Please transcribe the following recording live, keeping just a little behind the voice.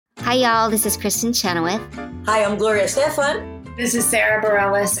Hi, y'all. This is Kristen Chenoweth. Hi, I'm Gloria Stefan. This is Sara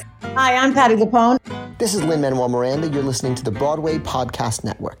Bareilles. Hi, I'm Patty Lapone. This is Lin-Manuel Miranda. You're listening to the Broadway Podcast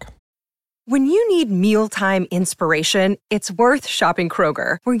Network. When you need mealtime inspiration, it's worth shopping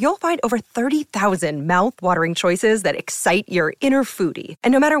Kroger, where you'll find over 30,000 mouth-watering choices that excite your inner foodie.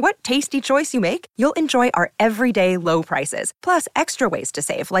 And no matter what tasty choice you make, you'll enjoy our everyday low prices, plus extra ways to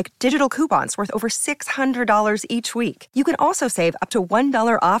save, like digital coupons worth over $600 each week. You can also save up to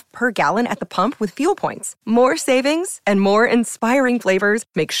 $1 off per gallon at the pump with fuel points. More savings and more inspiring flavors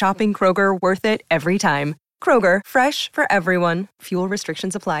make shopping Kroger worth it every time. Kroger, fresh for everyone. Fuel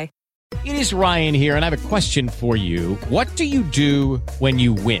restrictions apply. It is Ryan here, and I have a question for you. What do you do when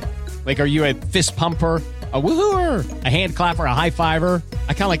you win? Like, are you a fist pumper, a woo-hooer, a hand clapper, a high-fiver?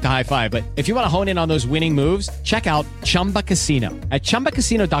 I kind of like the high-five, but if you want to hone in on those winning moves, check out Chumba Casino. At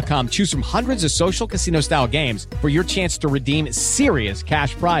ChumbaCasino.com, choose from hundreds of social casino-style games for your chance to redeem serious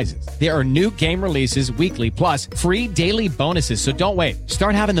cash prizes. There are new game releases weekly, plus free daily bonuses, so don't wait.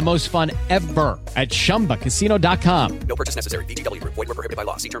 Start having the most fun ever at ChumbaCasino.com. No purchase necessary. VGW. Void where prohibited by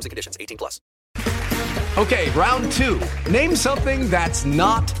law. See terms and conditions. 18+. Okay, round two. Name something that's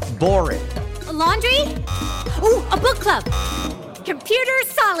not boring. A laundry? Ooh, a book club. Computer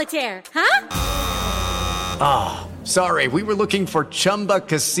solitaire, huh? Ah, sorry. We were looking for Chumba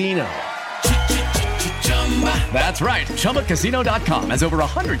Casino. That's right. ChumbaCasino.com has over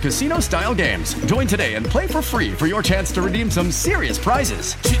 100 casino-style games. Join today and play for free for your chance to redeem some serious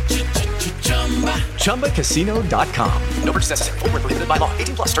prizes. ChumbaCasino.com. No purchase necessary. Void where prohibited by law.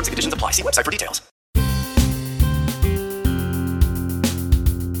 18+. Terms and conditions apply. See website for details.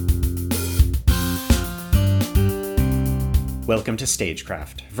 Welcome to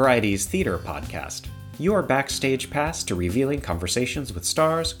Stagecraft, Variety's theater podcast. Your backstage pass to revealing conversations with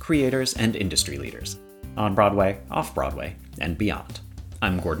stars, creators, and industry leaders. On Broadway, off-Broadway, and beyond.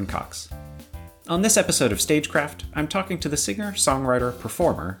 I'm Gordon Cox. On this episode of Stagecraft, I'm talking to the singer, songwriter,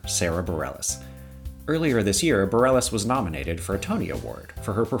 performer, Sara Bareilles. Earlier this year, Bareilles was nominated for a Tony Award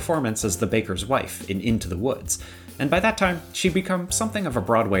for her performance as the baker's wife in Into the Woods, and by that time, she'd become something of a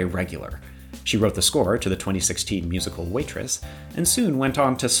Broadway regular. She wrote the score to the 2016 musical Waitress, and soon went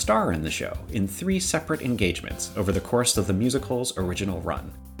on to star in the show in 3 separate engagements over the course of the musical's original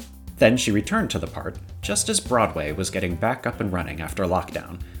run. Then she returned to the part just as Broadway was getting back up and running after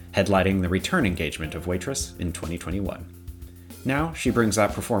lockdown, headlining the return engagement of Waitress in 2021. Now she brings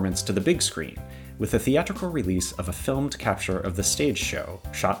that performance to the big screen with the theatrical release of a filmed capture of the stage show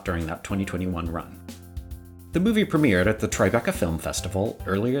shot during that 2021 run. The movie premiered at the Tribeca Film Festival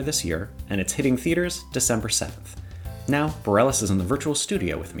earlier this year, and it's hitting theaters December 7th. Now, Bareilles is in the virtual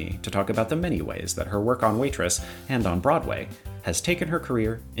studio with me to talk about the many ways that her work on Waitress and on Broadway has taken her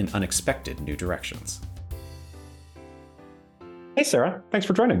career in unexpected new directions. Hey, Sara. Thanks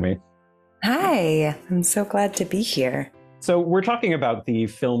for joining me. Hi. I'm so glad to be here. So we're talking about the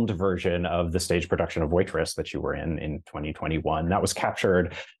filmed version of the stage production of Waitress that you were in 2021. That was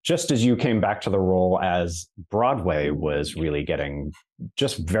captured just as you came back to the role as Broadway was really getting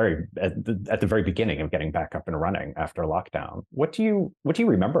just at the very beginning of getting back up and running after lockdown. What do you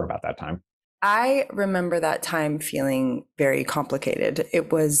remember about that time? I remember that time feeling very complicated.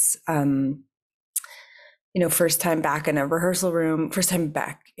 It was, first time back in a rehearsal room, first time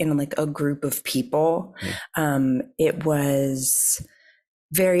back in like a group of people. It was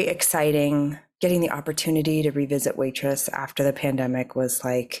very exciting. Getting the opportunity to revisit Waitress after the pandemic was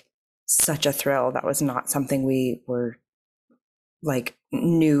like such a thrill. That was not something we were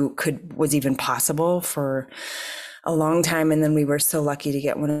was even possible for a long time. And then we were so lucky to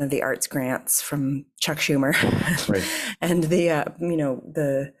get one of the arts grants from Chuck Schumer. Right. And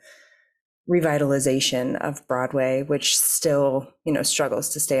the revitalization of Broadway, which still, struggles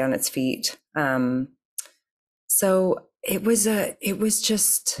to stay on its feet. So it was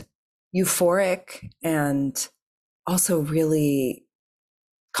just euphoric and also really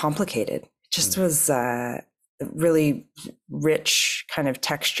complicated. It just was a really rich, kind of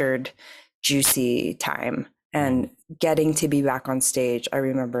textured, juicy time. And getting to be back on stage, I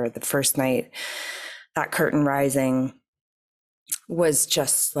remember the first night, that curtain rising was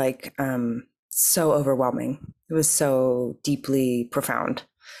just like so overwhelming. It was so deeply profound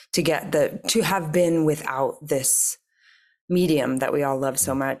to have been without this medium that we all love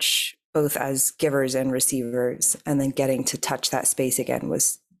so much, both as givers and receivers, and then getting to touch that space again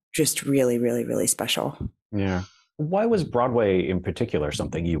was just really, really, really special. Yeah. Why was Broadway in particular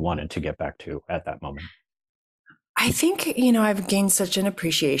something you wanted to get back to at that moment? I think, I've gained such an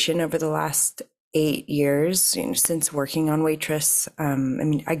appreciation over the last 8 years, since working on Waitress.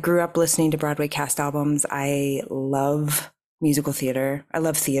 I grew up listening to Broadway cast albums. I love musical theater. I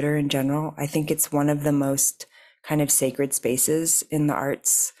love theater in general. I think it's one of the most kind of sacred spaces in the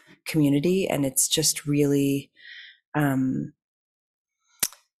arts community. And it's just really, I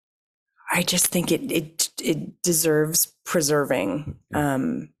just think it deserves preserving.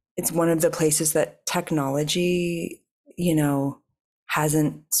 It's one of the places that technology,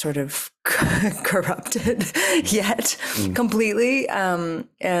 hasn't sort of corrupted yet completely.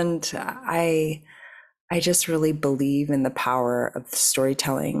 And I just really believe in the power of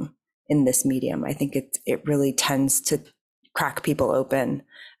storytelling in this medium. I think it really tends to crack people open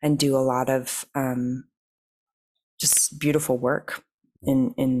and do a lot of just beautiful work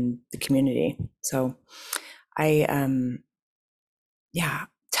in the community. So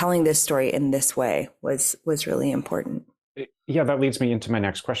telling this story in this way was really important. Yeah, that leads me into my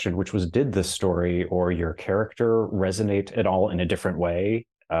next question, which was, did the story or your character resonate at all in a different way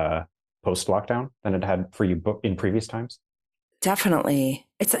post-lockdown than it had for you in previous times? Definitely.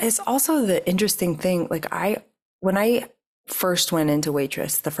 It's also the interesting thing. Like when I first went into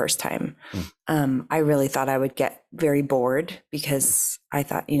Waitress the first time, I really thought I would get very bored because I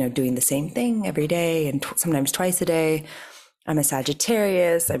thought, doing the same thing every day and sometimes twice a day. I'm a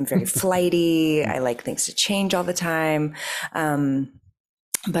Sagittarius. I'm very flighty. I like things to change all the time.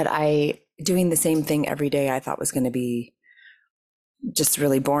 But doing the same thing every day, I thought was going to be just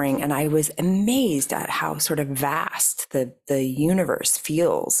really boring. And I was amazed at how sort of vast the universe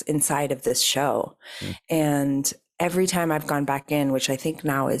feels inside of this show. And every time I've gone back in, which I think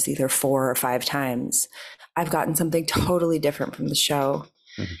now is either 4 or 5 times, I've gotten something totally different from the show.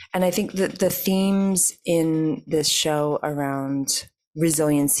 And I think that the themes in this show around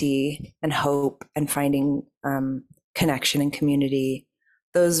resiliency and hope and finding connection and community,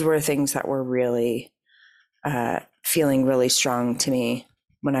 those were things that were really feeling really strong to me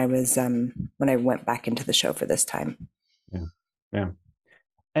when I went back into the show for this time. Yeah.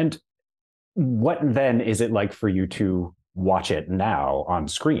 And what then is it like for you to watch it now on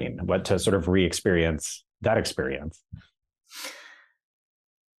screen? What to sort of re-experience that experience?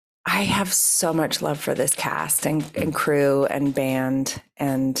 I have so much love for this cast and crew and band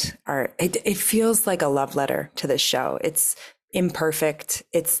and art. It feels like a love letter to this show. It's imperfect.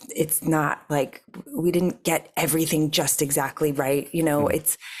 It's not like we didn't get everything just exactly right.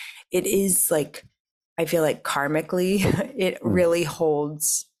 It is like, I feel like karmically, it really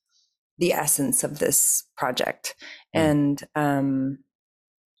holds the essence of this project. And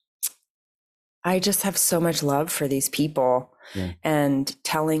I just have so much love for these people and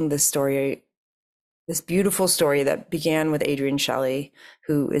telling the story, this beautiful story that began with Adrienne Shelley,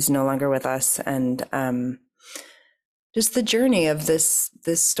 who is no longer with us. And just the journey of this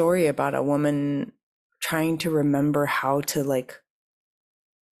story about a woman trying to remember how to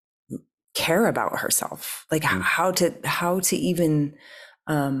care about herself, how to even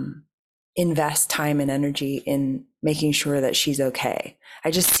invest time and energy in making sure that she's okay.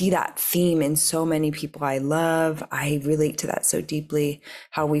 I just see that theme in so many people I love. I relate to that so deeply,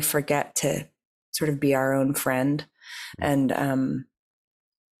 how we forget to sort of be our own friend. And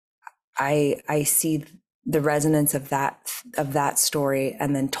I see the resonance of that story,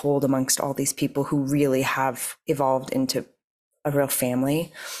 and then told amongst all these people who really have evolved into a real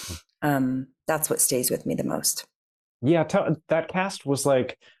family. That's what stays with me the most. Yeah, that cast was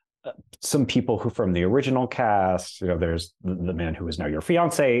like some people who from the original cast, there's the man who is now your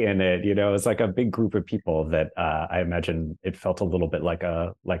fiance in it, it's like a big group of people that I imagine it felt a little bit like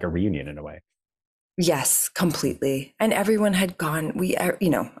a reunion in a way. Yes, completely. And everyone had gone,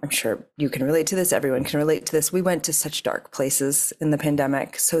 I'm sure you can relate to this. Everyone can relate to this. We went to such dark places in the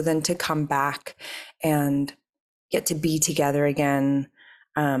pandemic. So then to come back and get to be together again,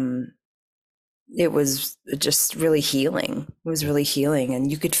 it was just really healing. It was really healing. And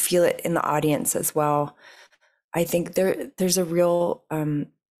you could feel it in the audience as well. I think there's a real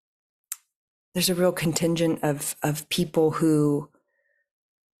contingent of people who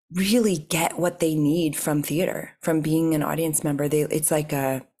really get what they need from theater, from being an audience member. It's like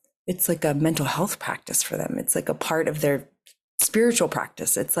a mental health practice for them. It's like a part of their spiritual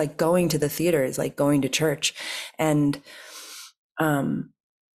practice. It's like going to the theater is like going to church. And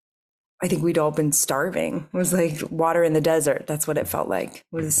I think we'd all been starving. It was like water in the desert. That's what it felt like.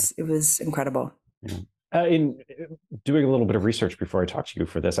 It was incredible. Yeah. In doing a little bit of research before I talked to you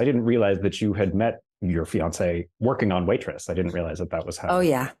for this, I didn't realize that you had met your fiance working on Waitress. I didn't realize that was how. Oh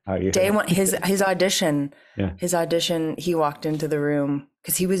yeah. How you Day one, his audition. Yeah. His audition. He walked into the room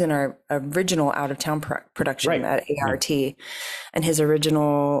because he was in our original out of town production at ART, and his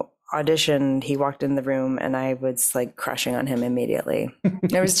original audition. He walked in the room, and I was like crushing on him immediately.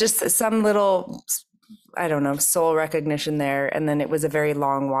 There was just some little I don't know, soul recognition there. And then it was a very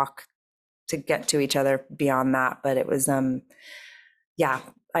long walk to get to each other beyond that. But it was, I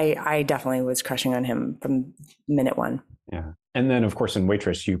definitely was crushing on him from minute one. Yeah. And then, of course, in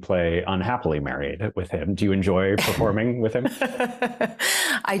Waitress, you play unhappily married with him. Do you enjoy performing with him?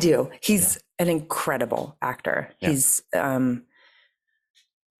 I do. He's an incredible actor. Yeah. He's,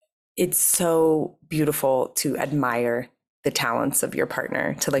 it's so beautiful to admire the talents of your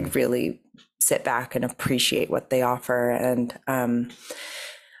partner, to like really sit back and appreciate what they offer. And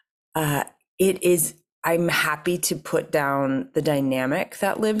I'm happy to put down the dynamic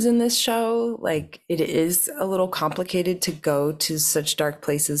that lives in this show. Like, it is a little complicated to go to such dark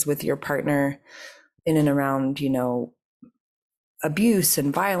places with your partner in and around, you know, abuse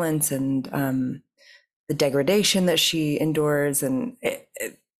and violence and the degradation that she endures. And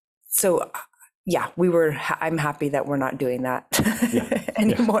I'm happy that we're not doing that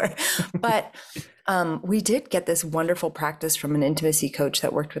anymore. But we did get this wonderful practice from an intimacy coach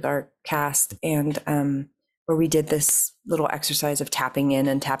that worked with our cast, and where we did this little exercise of tapping in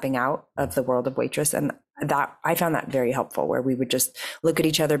and tapping out of the world of Waitress. And that, I found that very helpful, where we would just look at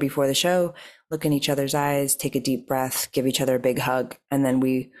each other before the show, look in each other's eyes, take a deep breath, give each other a big hug. And then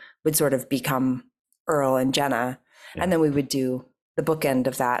we would sort of become Earl and Jenna. Yeah. And then we would do the bookend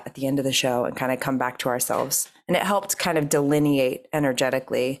of that at the end of the show and kind of come back to ourselves. And it helped kind of delineate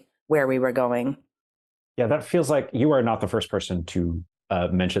energetically where we were going. Yeah, that feels like you are not the first person to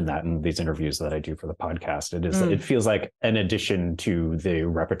mention that in these interviews that I do for the podcast. It feels like an addition to the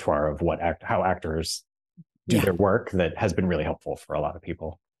repertoire of how actors do their work that has been really helpful for a lot of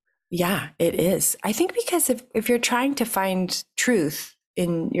people. Yeah, it is. I think because if you're trying to find truth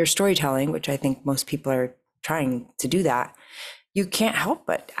in your storytelling, which I think most people are trying to do that, you can't help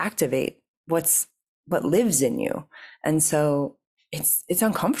but activate what lives in you. And so it's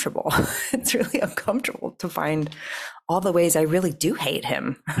uncomfortable. It's really uncomfortable to find all the ways I really do hate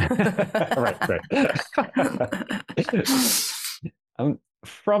him. Right.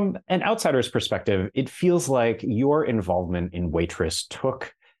 From an outsider's perspective, it feels like your involvement in Waitress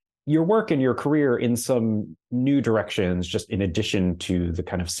took your work and your career in some new directions, just in addition to the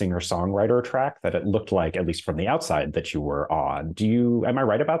kind of singer-songwriter track that it looked like, at least from the outside, that you were on. Am I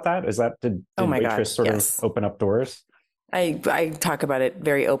right about that? Did Waitress sort of open up doors? I talk about it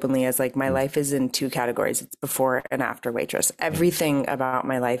very openly as like my life is in two categories. It's before and after Waitress. Everything about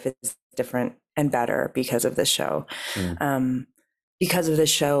my life is different and better because of this show. Because of this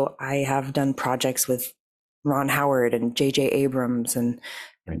show, I have done projects with Ron Howard and J.J. Abrams, and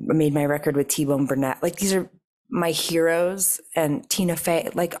made my record with T-Bone Burnett. Like, these are my heroes, and Tina Fey,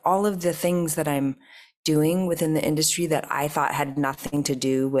 like all of the things that I'm doing within the industry that I thought had nothing to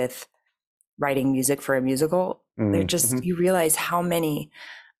do with writing music for a musical. They're just, you realize how many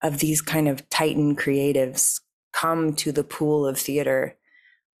of these kind of titan creatives come to the pool of theater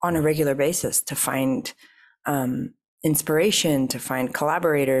on a regular basis to find inspiration, to find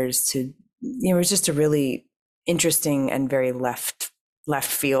collaborators, it was just a really interesting and very left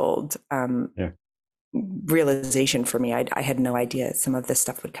field realization for me. I had no idea some of this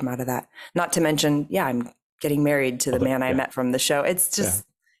stuff would come out of that. Not to mention, I'm getting married to the man I met from the show. It's just,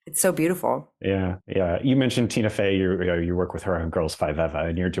 it's so beautiful. Yeah. You mentioned Tina Fey. You work with her on Girls Five Eva,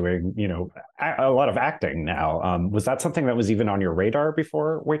 and you're doing, a lot of acting now. Was that something that was even on your radar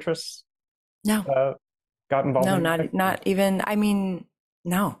before Waitress? No. Got involved? No, not even. I mean,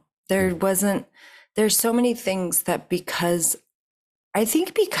 no. There wasn't. There's so many things that because I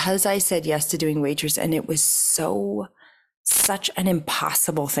said yes to doing Waitress, and it was such an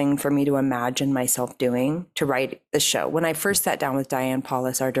impossible thing for me to imagine myself doing, to write the show. When I first sat down with Diane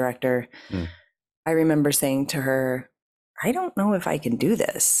Paulus, our director, I remember saying to her, I don't know if I can do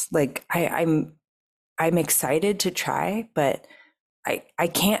this. Like, I'm excited to try, but I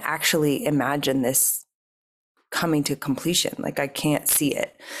can't actually imagine this coming to completion. Like, I can't see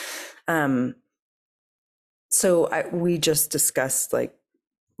it. So we just discussed, like,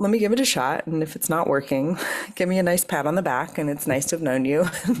 let me give it a shot. And if it's not working, give me a nice pat on the back. And it's nice to have known you.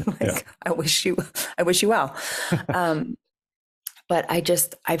 I wish you well. But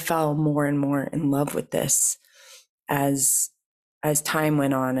I fell more and more in love with this as time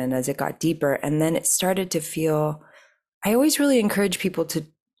went on and as it got deeper. And then it started to feel, I always really encourage people to,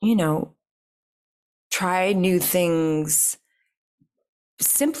 try new things,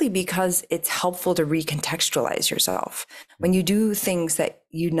 simply because it's helpful to recontextualize yourself. When you do things that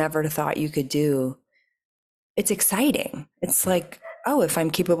you never thought you could do, it's exciting. It's like, oh, if I'm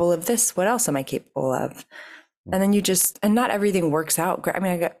capable of this, what else am I capable of? And then and not everything works out. I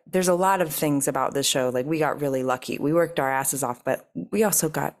mean, there's a lot of things about this show. Like we got really lucky. We worked our asses off, but we also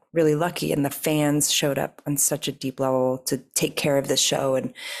got really lucky. And the fans showed up on such a deep level to take care of this show.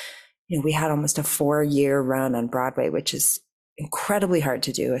 And, we had almost a 4-year run on Broadway, which is incredibly hard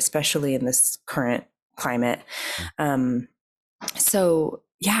to do, especially in this current climate. So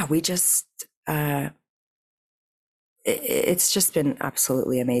yeah, we just, it's just been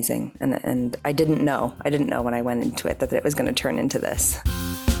absolutely amazing. And I didn't know when I went into it that it was going to turn into this.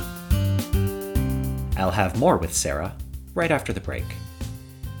 I'll have more with Sara right after the break.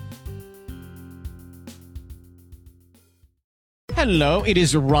 Hello, it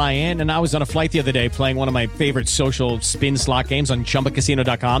is Ryan, and I was on a flight the other day playing one of my favorite social spin slot games on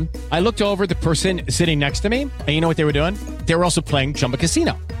ChumbaCasino.com. I looked over at the person sitting next to me, and you know what they were doing? They were also playing Chumba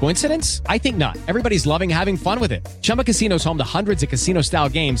Casino. Coincidence? I think not. Everybody's loving having fun with it. Chumba Casino is home to hundreds of casino-style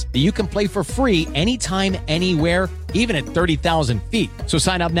games that you can play for free anytime, anywhere, even at 30,000 feet. So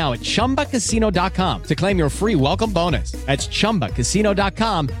sign up now at ChumbaCasino.com to claim your free welcome bonus. That's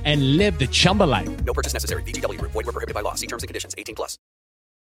ChumbaCasino.com and live the Chumba life. No purchase necessary. VGW. Void where prohibited by law. See terms and conditions. 18+.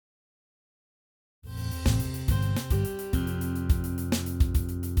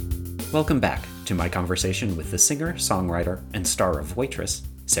 Welcome back to my conversation with the singer, songwriter, and star of Waitress,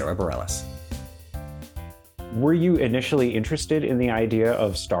 Sara Bareilles. Were you initially interested in the idea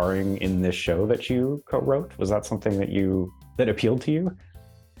of starring in this show that you co-wrote? Was that something that appealed to you?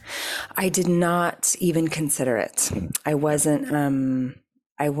 I did not even consider it. I wasn't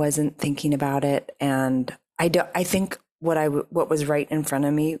thinking about it, and I think what was right in front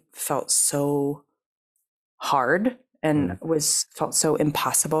of me felt so hard and felt so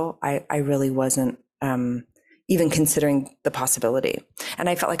impossible. I really wasn't even considering the possibility. And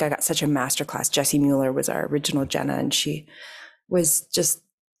I felt like I got such a masterclass. Jessie Mueller was our original Jenna, and she was just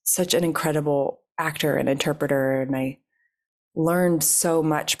such an incredible actor and interpreter. And I learned so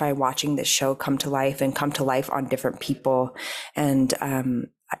much by watching this show come to life on different people. And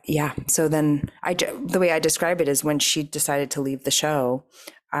so then the way I describe it is when she decided to leave the show,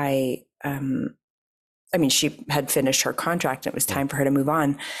 she had finished her contract and it was time for her to move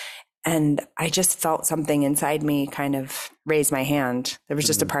on. And I just felt something inside me kind of raise my hand. There was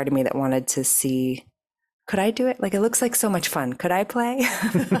just a part of me that wanted to see, could I do it? Like, it looks like so much fun. Could I play?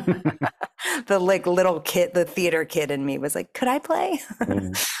 The little kid, the theater kid in me was like, could I play?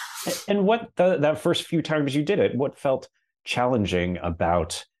 And what that first few times you did it, what felt challenging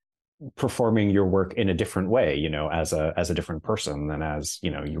about performing your work in a different way, as a different person than as,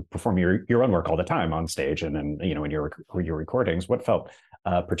 you perform your own work all the time on stage and then, in your recordings? What felt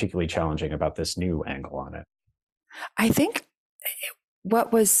particularly challenging about this new angle on it? I think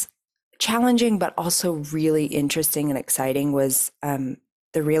what was challenging, but also really interesting and exciting was the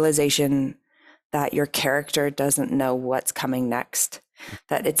realization that your character doesn't know what's coming next,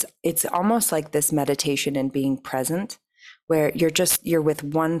 that it's almost like this meditation in being present, where you're with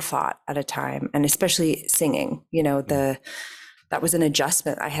one thought at a time. And especially singing, that was an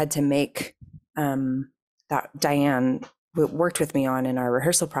adjustment I had to make, that Diane worked with me on in our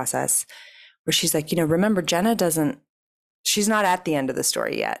rehearsal process, where she's like, remember, Jenna she's not at the end of the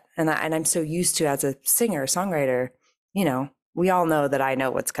story yet. And I'm so used to, as a singer, songwriter, we all know that I know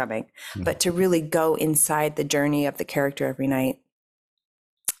what's coming, but to really go inside the journey of the character every night,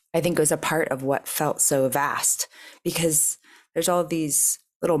 I think was a part of what felt so vast, because there's all these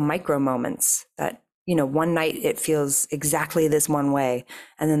little micro moments that, one night it feels exactly this one way.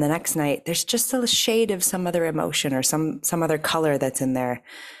 And then the next night there's just a shade of some other emotion or some other color that's in there.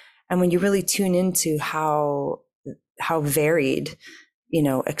 And when you really tune into how varied,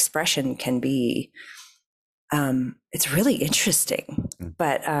 expression can be, it's really interesting.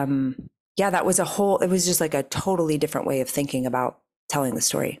 But that was it was just like a totally different way of thinking about telling the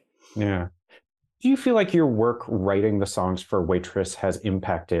story. Yeah. Do you feel like your work writing the songs for Waitress has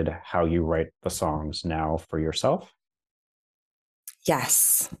impacted how you write the songs now for yourself?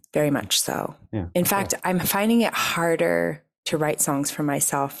 Yes, very much so. Yeah, in fact, I'm finding it harder to write songs for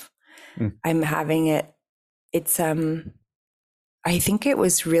myself. I'm having it's I think it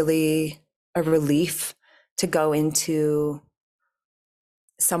was really a relief to go into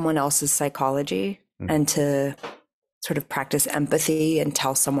someone else's psychology and to sort of practice empathy and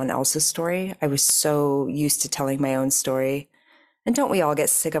tell someone else's story. I was so used to telling my own story. And don't we all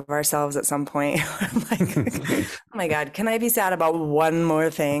get sick of ourselves at some point? I'm like, oh my God, can I be sad about one more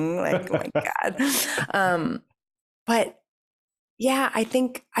thing? Like, oh my God. But yeah, I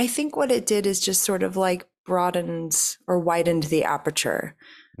think what it did is just sort of like broadened or widened the aperture.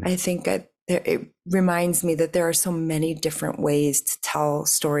 I think it reminds me that there are so many different ways to tell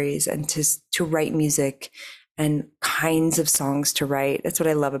stories and to write music and kinds of songs to write. That's what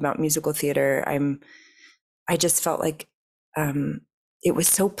I love about musical theater. I just felt like it was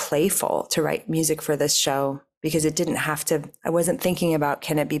so playful to write music for this show, because it didn't have to, I wasn't thinking about,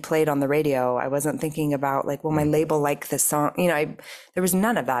 can it be played on the radio? I wasn't thinking about like, will my label like this song? There was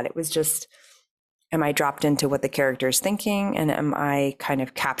none of that. It was just, am I dropped into what the character is thinking? And am I kind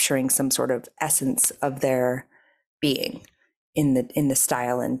of capturing some sort of essence of their being in the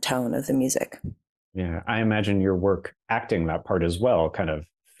style and tone of the music? Yeah, I imagine your work acting that part as well kind of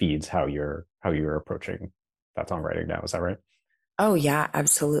feeds how you're approaching that songwriting now. Is that right? Oh yeah,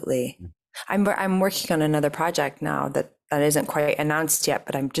 absolutely. I'm working on another project now that isn't quite announced yet,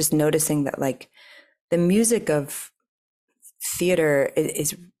 but I'm just noticing that like the music of theater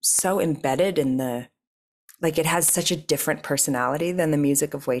is so embedded in it has such a different personality than the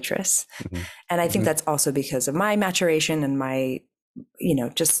music of Waitress. Mm-hmm. And I think that's also because of my maturation and my,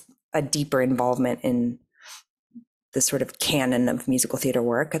 just a deeper involvement in the sort of canon of musical theater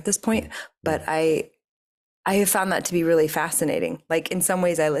work at this point. But I have found that to be really fascinating. Like in some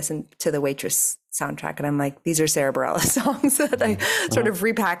ways I listen to the Waitress soundtrack and I'm like, these are Sara Bareilles songs that I sort of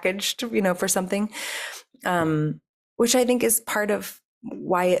repackaged, for something, which I think is part of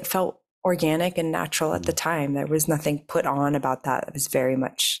why it felt organic and natural at the time. There was nothing put on about that. It was very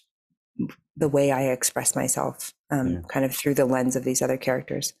much the way I express myself, kind of through the lens of these other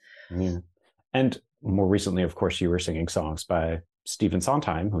characters. Yeah. And more recently, of course, you were singing songs by Stephen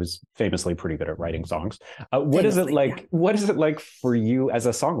Sondheim, who's famously pretty good at writing songs. What is it like? Yeah. What is it like for you as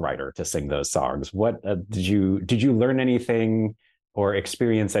a songwriter to sing those songs? What did you learn anything or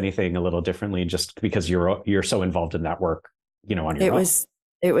experience anything a little differently just because you're so involved in that work? On your own?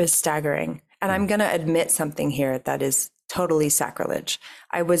 It was staggering, and I'm going to admit something here that is totally sacrilege.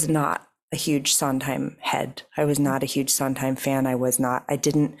 I was not a huge Sondheim head. I was not a huge Sondheim fan. I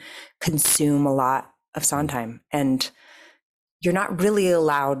didn't consume a lot of Sondheim, and you're not really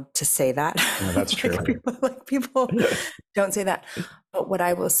allowed to say that. No, that's true. people don't say that. But what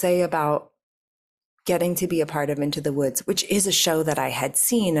I will say about getting to be a part of Into the Woods, which is a show that I had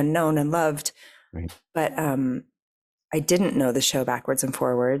seen and known and loved, right. But I didn't know the show backwards and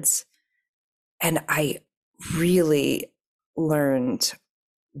forwards. And I really learned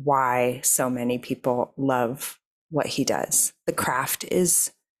why so many people love what he does. The craft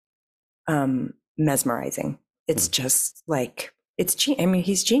is mesmerizing. It's just like,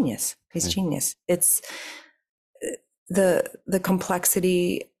 he's genius. He's genius. It's the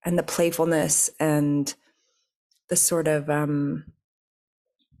complexity and the playfulness and the sort of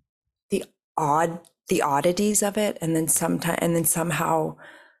the oddities of it. And then somehow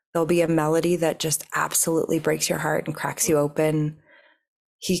there'll be a melody that just absolutely breaks your heart and cracks you open.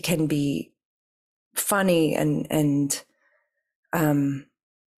 He can be funny and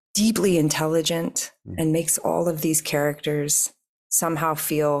deeply intelligent and makes all of these characters somehow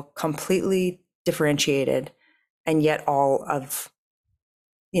feel completely differentiated, and yet all of,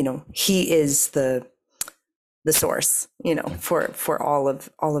 he is the source, for all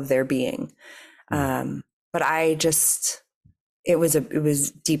of their being. But it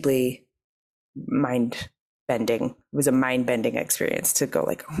was deeply mind-bending. It was a mind-bending experience to go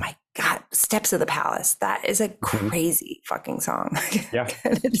like, oh my God, Steps of the Palace. That is a crazy fucking song. Yeah.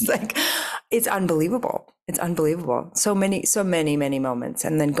 It's like, it's unbelievable. It's unbelievable. So many moments.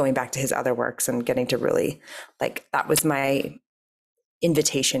 And then going back to his other works and getting to really, like, that was my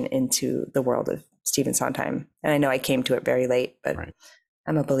invitation into the world of Stephen Sondheim. And I know I came to it very late, but right.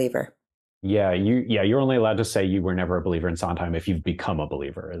 I'm a believer. Yeah, you're only allowed to say you were never a believer in Sondheim if you've become a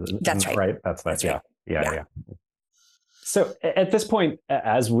believer. That's right. Right? That's right. Yeah. So at this point,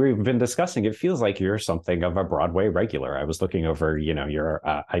 as we've been discussing, it feels like you're something of a Broadway regular. I was looking over, your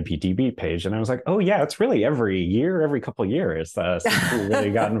IPDB page, and I was like, oh yeah, it's really every couple of years since you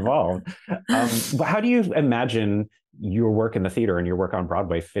really got involved. But how do you imagine your work in the theater and your work on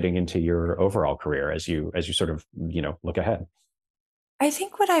Broadway fitting into your overall career as you sort of, look ahead? I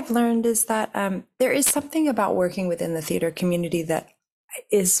think what I've learned is that there is something about working within the theater community that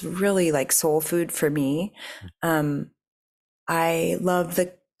is really like soul food for me. I love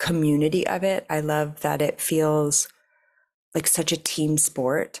the community of it. I love that it feels like such a team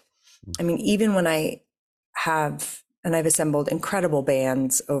sport. I mean, even when I've assembled incredible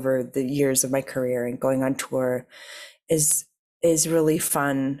bands over the years of my career, and going on tour is really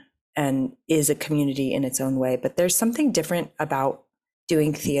fun and is a community in its own way. But there's something different about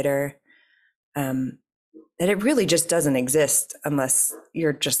doing theater that it really just doesn't exist unless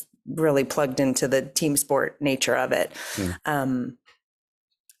you're just really plugged into the team sport nature of it. And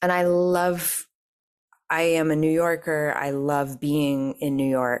I am a New Yorker. I love being in New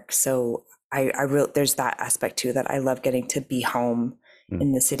York. So there's that aspect too, that I love getting to be home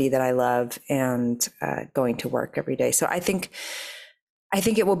in the city that I love and going to work every day. So I think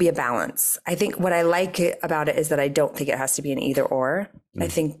it will be a balance. I think what I like about it is that I don't think it has to be an either or. I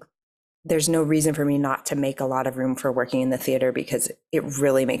think there's no reason for me not to make a lot of room for working in the theater because it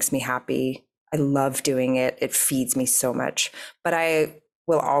really makes me happy. I love doing it. It feeds me so much. But I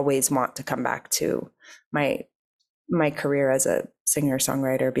will always want to come back to my career as a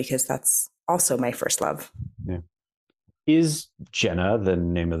singer-songwriter because that's also my first love. Yeah. Is Jenna, the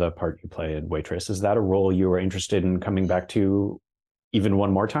name of the part you play in Waitress, is that a role you were interested in coming back to even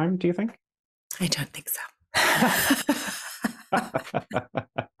one more time, do you think? I don't think so.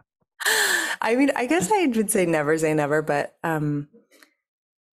 I mean, I guess I would say never, but I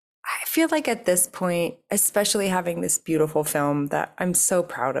feel like at this point, especially having this beautiful film, that I'm so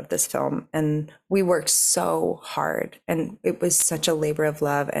proud of this film. And we worked so hard and it was such a labor of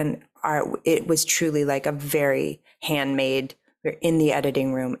love. And it was truly like a very handmade, we're in the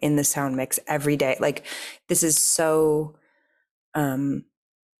editing room, in the sound mix every day. Like this is so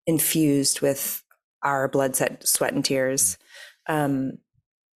infused with our blood, sweat and tears.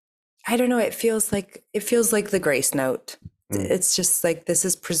 I don't know. It feels like the Grace Note. It's just like, this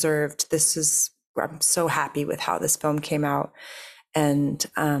is preserved. I'm so happy with how this film came out. And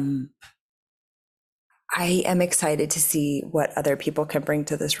I am excited to see what other people can bring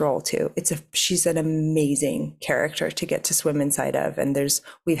to this role too. She's an amazing character to get to swim inside of. And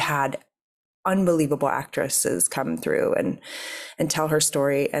we've had unbelievable actresses come through and tell her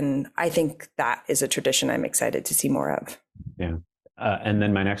story. And I think that is a tradition I'm excited to see more of. Yeah. And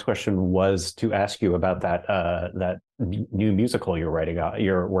then my next question was to ask you about that new musical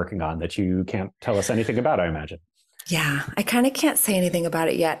you're working on that you can't tell us anything about, I imagine. Yeah, I kind of can't say anything about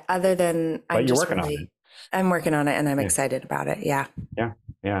it yet, other than I'm working on it, and I'm excited about it. Yeah.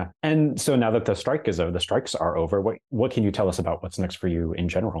 Yeah. And so now that the strikes are over, what can you tell us about what's next for you in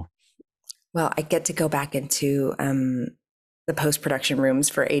general? Well, I get to go back into the post-production rooms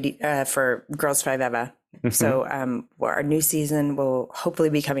for Girls 5 Eva. So our new season will hopefully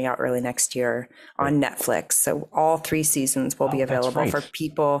be coming out early next year on Netflix. So all 3 seasons will be available for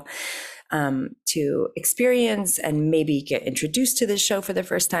people to experience and maybe get introduced to this show for the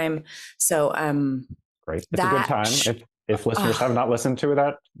first time. So great. It's a good time. If listeners have not listened to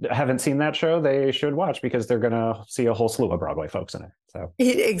that, haven't seen that show, they should watch because they're going to see a whole slew of Broadway folks in it. So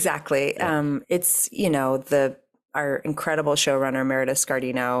exactly. Yeah. It's, our incredible showrunner, Meredith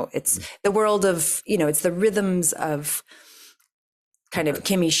Scardino. It's the world of, it's the rhythms of kind of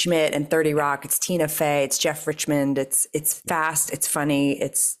Kimmy Schmidt and 30 Rock. It's Tina Fey. It's Jeff Richmond. It's fast. It's funny.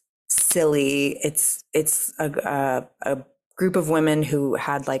 It's silly. It's a group of women who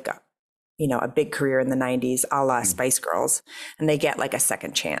had like, a big career in the 90s, a la Spice Girls, and they get like a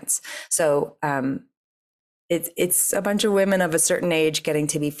second chance. So it's a bunch of women of a certain age getting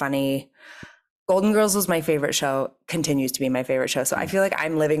to be funny. Golden Girls was my favorite show, continues to be my favorite show. So I feel like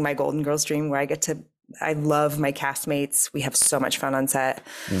I'm living my Golden Girls dream where I love my castmates. We have so much fun on set.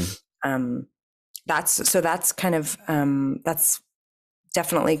 That's kind of, that's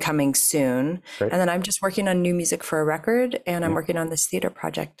definitely coming soon. Great. And then I'm just working on new music for a record, and I'm working on this theater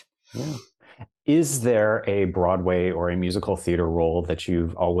project. Yeah. Is there a Broadway or a musical theater role that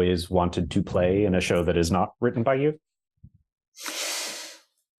you've always wanted to play in a show that is not written by you?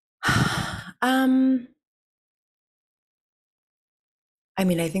 I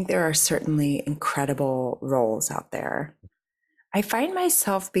mean, I think there are certainly incredible roles out there. I find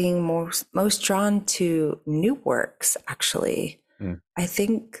myself being most drawn to new works, actually. I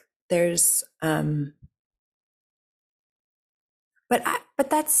think there's, but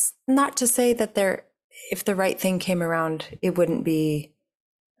that's not to say that if the right thing came around, it wouldn't be.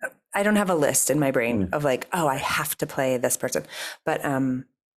 I don't have a list in my brain of like, oh, I have to play this person, but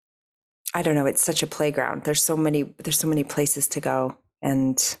I don't know. It's such a playground. There's so many places to go,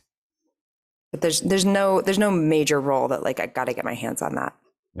 but there's no major role that like I got to get my hands on that.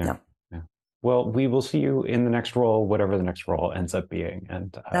 Yeah. No. Yeah. Well, we will see you in the next role, whatever the next role ends up being.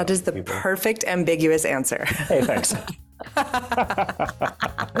 And that is the perfect ambiguous answer. Hey, thanks.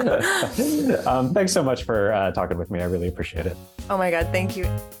 Thanks so much for talking with me. I really appreciate it. Oh my God, thank you.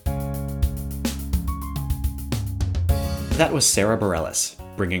 That was Sara Bareilles,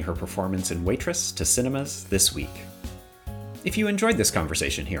 bringing her performance in Waitress to cinemas this week. If you enjoyed this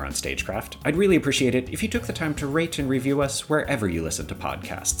conversation here on Stagecraft, I'd really appreciate it if you took the time to rate and review us wherever you listen to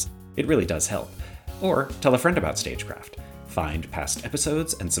podcasts. It really does help. Or tell a friend about Stagecraft. Find past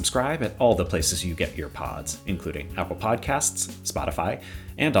episodes and subscribe at all the places you get your pods, including Apple Podcasts, Spotify,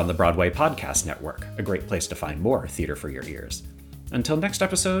 and on the Broadway Podcast Network, a great place to find more theater for your ears. Until next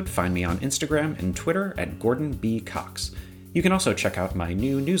episode, find me on Instagram and Twitter at Gordon B. Cox. You can also check out my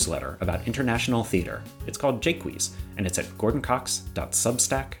new newsletter about international theater. It's called Jaques, and it's at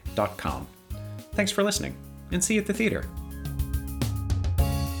gordoncox.substack.com. Thanks for listening, and see you at the theater.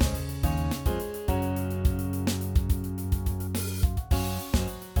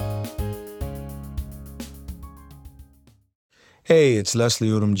 Hey, it's Leslie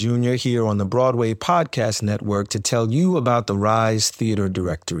Odom Jr. here on the Broadway Podcast Network to tell you about the Rise Theater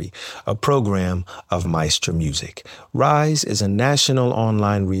Directory, a program of Maestro Music. Rise is a national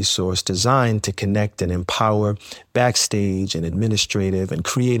online resource designed to connect and empower backstage and administrative and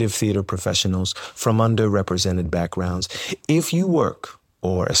creative theater professionals from underrepresented backgrounds. If you work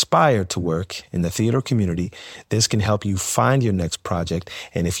or aspire to work in the theater community, this can help you find your next project.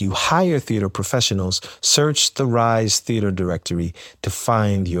 And if you hire theater professionals, search the Rise Theater Directory to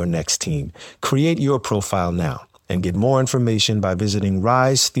find your next team. Create your profile now and get more information by visiting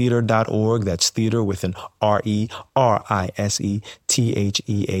risetheater.org. That's theater with an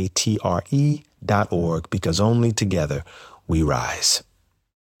risetheatre.org, because only together we rise.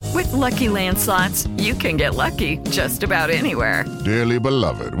 With Lucky Land Slots, you can get lucky just about anywhere. Dearly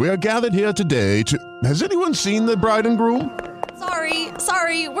beloved, we are gathered here today to... Has anyone seen the bride and groom?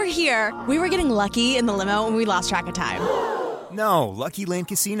 Sorry, we're here. We were getting lucky in the limo and we lost track of time. No, Lucky Land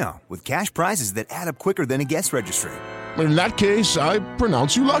Casino, with cash prizes that add up quicker than a guest registry. In that case, I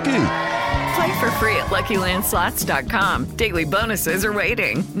pronounce you lucky. Play for free at LuckyLandSlots.com. Daily bonuses are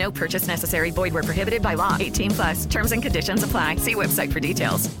waiting. No purchase necessary. Void where prohibited by law. 18+. Terms and conditions apply. See website for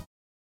details.